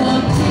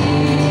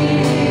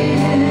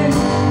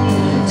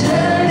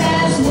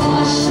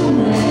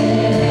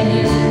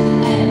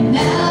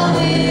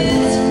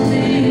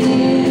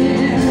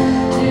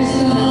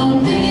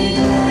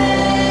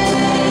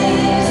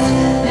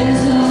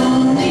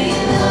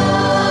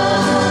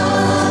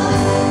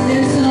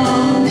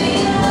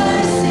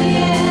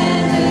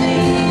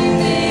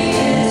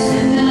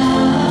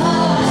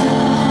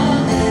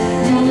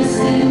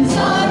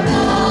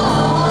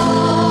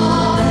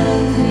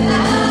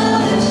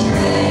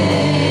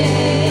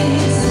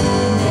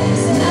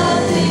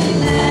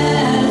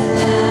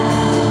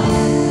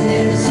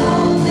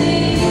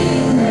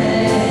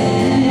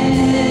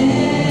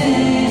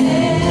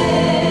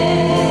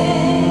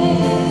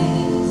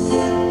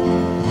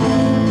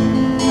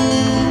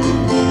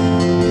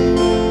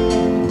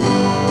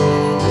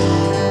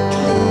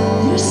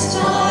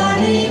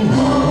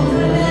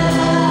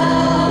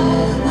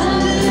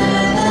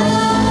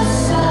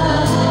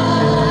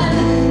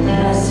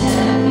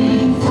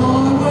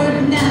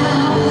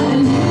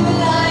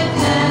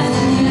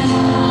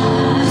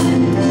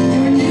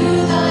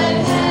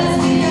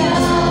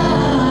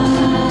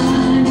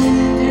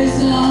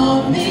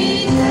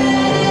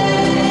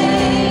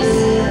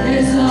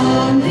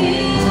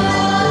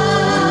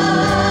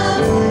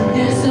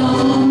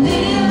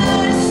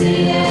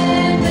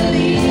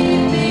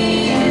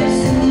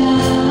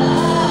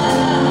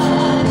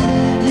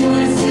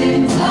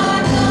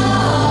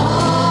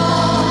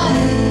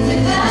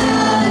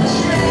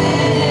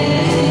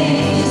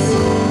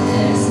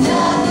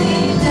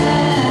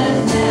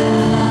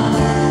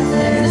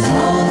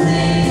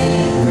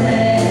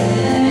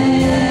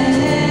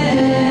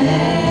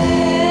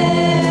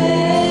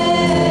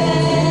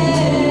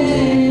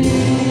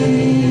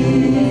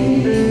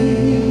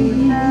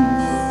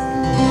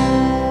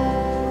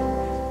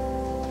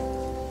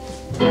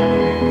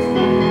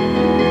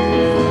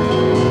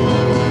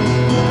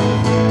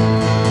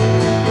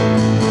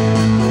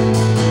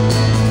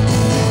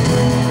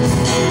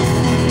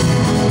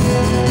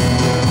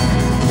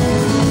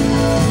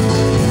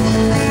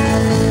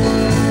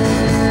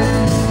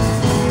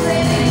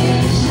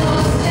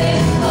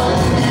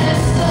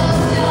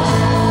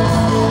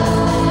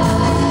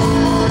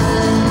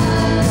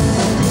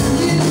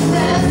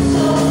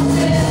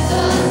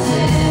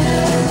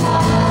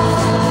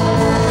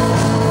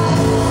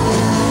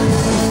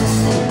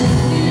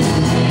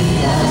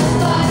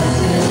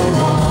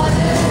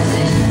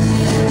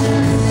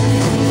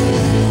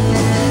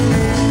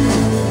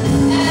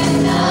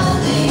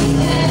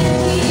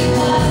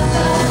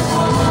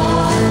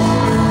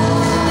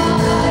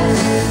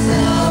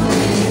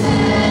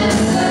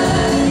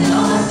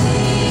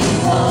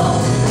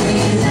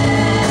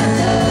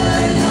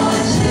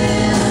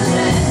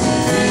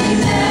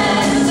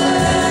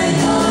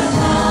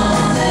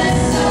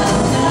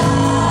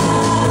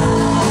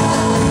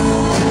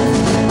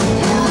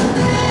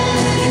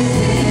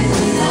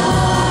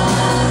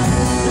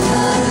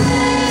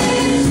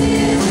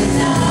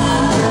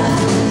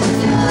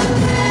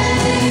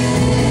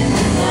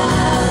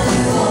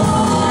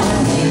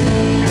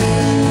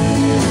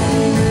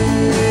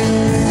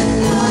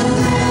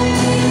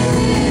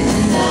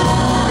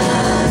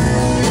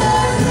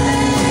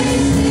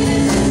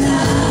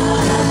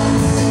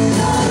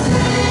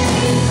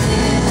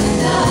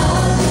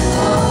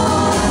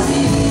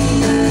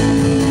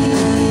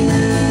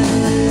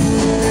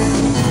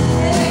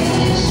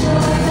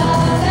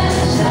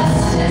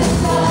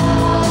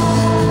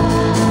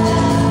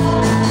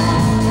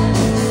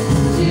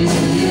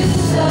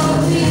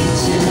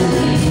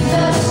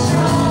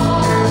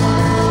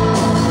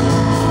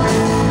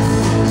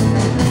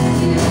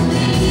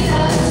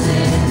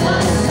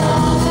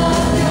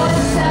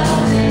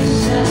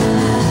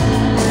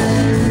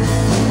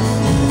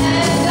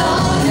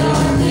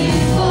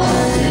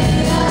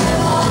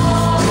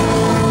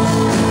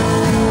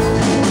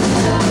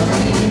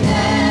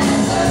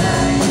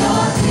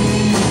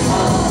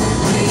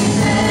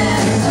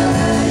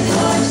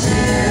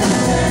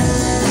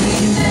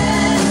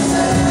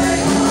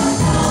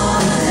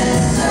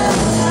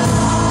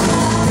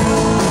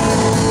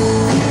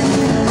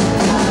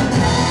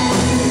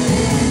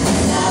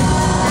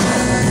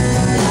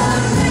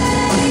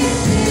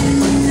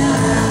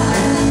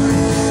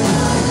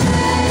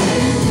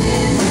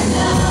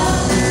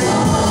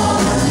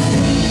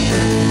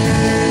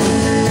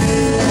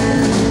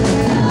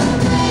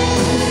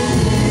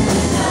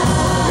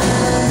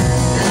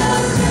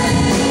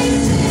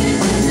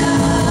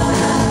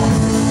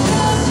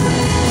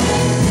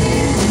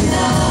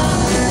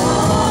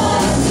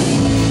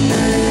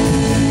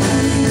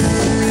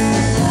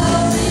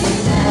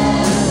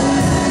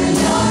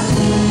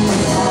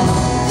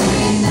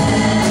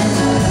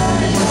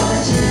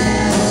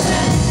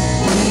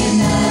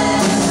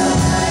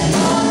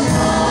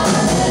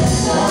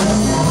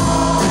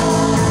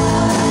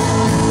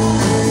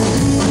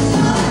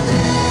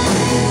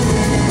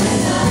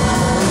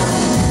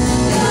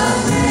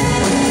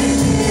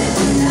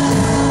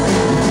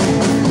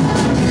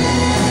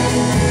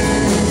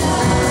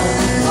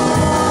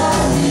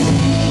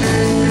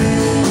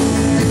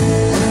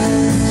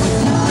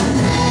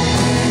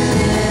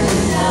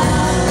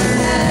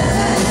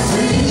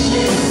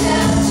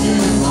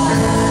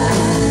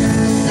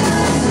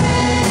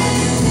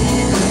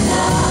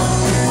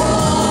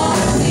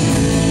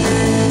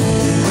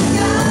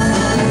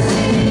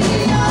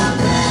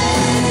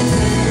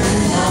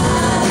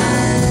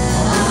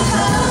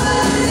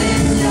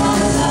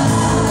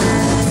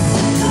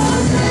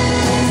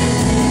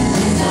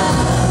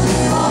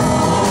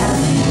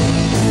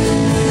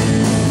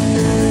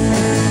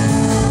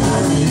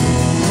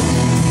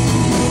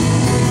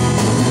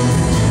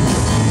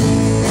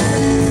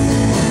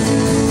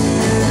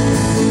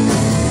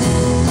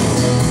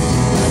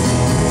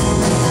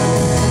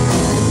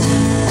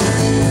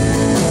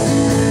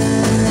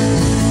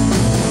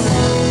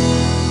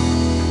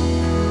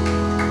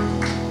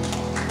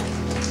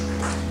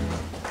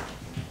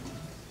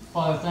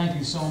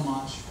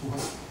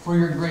for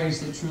your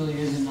grace that truly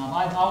is enough.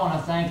 I want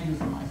to thank you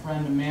for my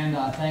friend Amanda.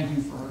 I thank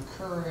you for her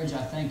courage.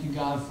 I thank you,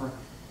 God, for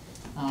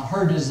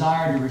her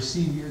desire to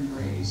receive your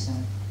grace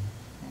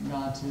and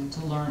God,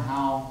 to learn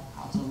how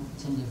to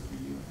live for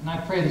you. And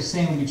I pray the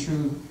same will be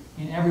true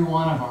in every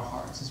one of our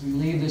hearts as we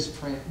leave this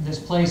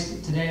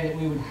place today, that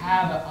we would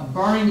have a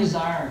burning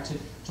desire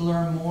to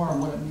learn more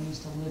of what it means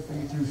to live for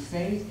you through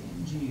faith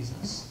in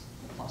Jesus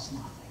plus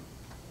nothing.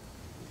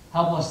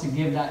 Help us to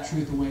give that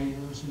truth away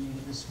to those who need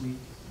it this week.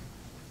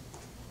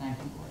 Thank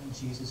you, Lord, in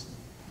Jesus' name.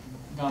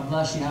 God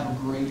bless you. Have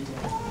a great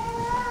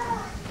day.